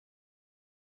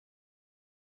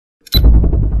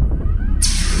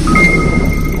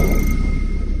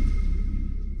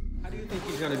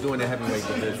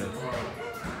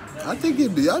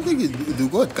I think he do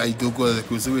good. Cause he do good as a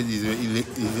cruiserweight. He's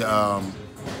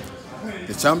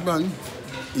the champion.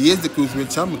 He is the cruiserweight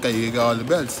champion because he got all the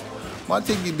belts. But I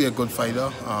think he'd be a good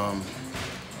fighter.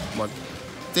 But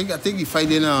I think he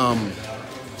fighting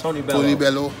Tony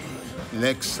Bello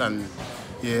next, and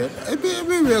yeah, it'd be a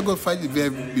real good fight. It'd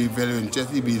be very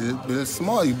interesting. He'd be a little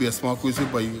small. He'd be a small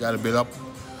cruiserweight, but you got to build up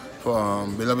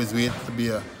his weight to be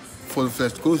a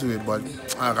full-fledged cruiserweight, but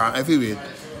heavyweight.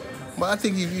 But I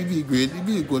think he'd be great. He'd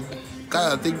be good.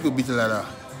 I think he could beat a lot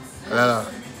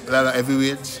of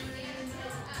heavyweights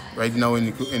right now in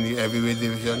the heavyweight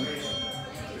division.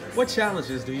 What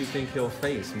challenges do you think he'll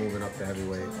face moving up to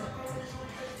heavyweight?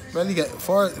 Well,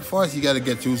 first you got to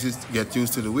get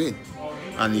used to the weight,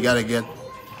 and you got to get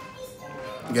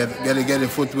the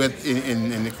foot wet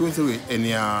in the cruiserweight, in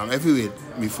the heavyweight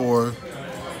before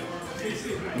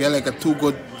get like a two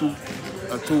good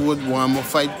warm-up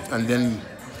fight, and then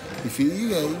if you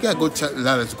get a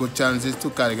lot of good chances to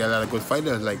get a lot of good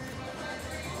fighters. Like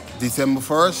December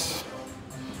 1st,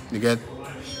 you get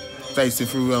Tyson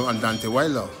Fury and Dante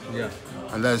Wilder. Yeah.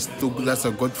 And that's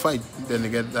a good fight. Then they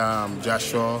get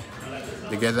Joshua.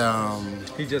 They get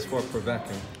he just fought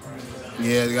Povetkin.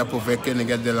 Yeah, they got Povetkin. They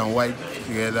get Dylan White.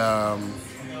 They get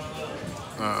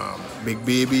Big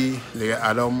Baby. They get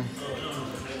Adam.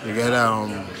 They get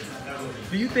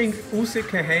Do you think Usyk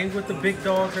can hang with the big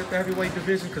dogs at the heavyweight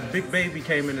division? Because Big Baby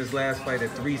came in his last fight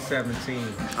at 317.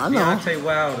 I know. Deontay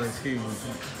Wilder is huge.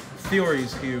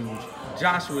 Fury's huge.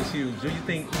 Joshua's huge. Do you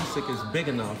think Usyk is big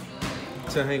enough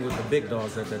to hang with the big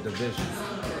dogs at that division?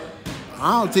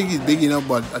 I don't think he's big enough,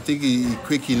 but I think he's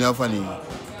quick enough, and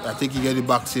I think he got the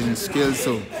boxing skills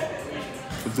to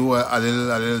do a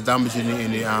little damage in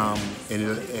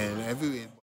heavyweight.